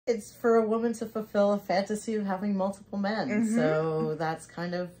it's for a woman to fulfill a fantasy of having multiple men. So that's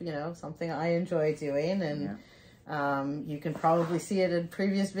kind of, you know, something I enjoy doing. And you can probably see it in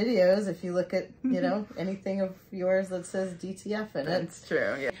previous videos if you look at, you know, anything of yours that says DTF in it. That's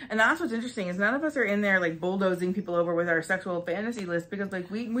true, yeah. And that's what's interesting is none of us are in there like bulldozing people over with our sexual fantasy list because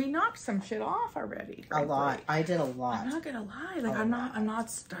like we knocked some shit off already. Frankly. A lot. I did a lot. I'm not gonna lie, like I'm not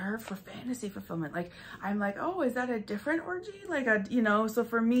starved for fantasy fulfillment. Like I'm like, oh, is that a different orgy? Like a, you know, so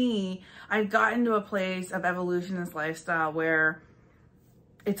for me, I've gotten to a place of evolution in this lifestyle where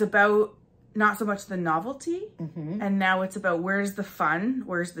it's about not so much the novelty, and now it's about where's the fun,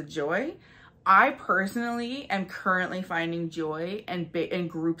 where's the joy. I personally am currently finding joy in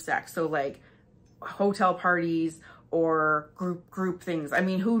group sex, so like hotel parties or group things. I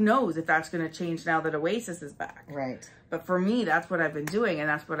mean, who knows if that's going to change now that Oasis is back. Right. But for me, that's what I've been doing, and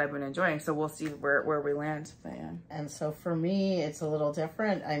that's what I've been enjoying. So we'll see where we land, Diane. And so for me, it's a little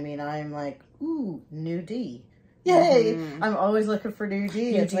different. I mean, I'm like, ooh, new D. Yay! I'm always looking for new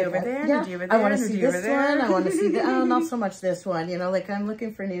D. New D like, over there, yeah, new D over I there, want to see this one. I want to see the, oh, not so there. much this one. You know, like I'm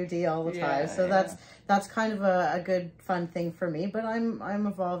looking for new D all the time. So that's kind of a good fun thing for me. But I'm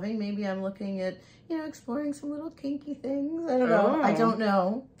evolving. Maybe I'm looking at, you know, exploring some little kinky things. I don't know. I don't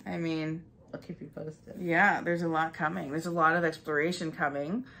know. I mean, I'll keep you posted. Yeah, there's a lot coming. There's a lot of exploration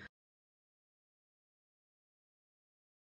coming.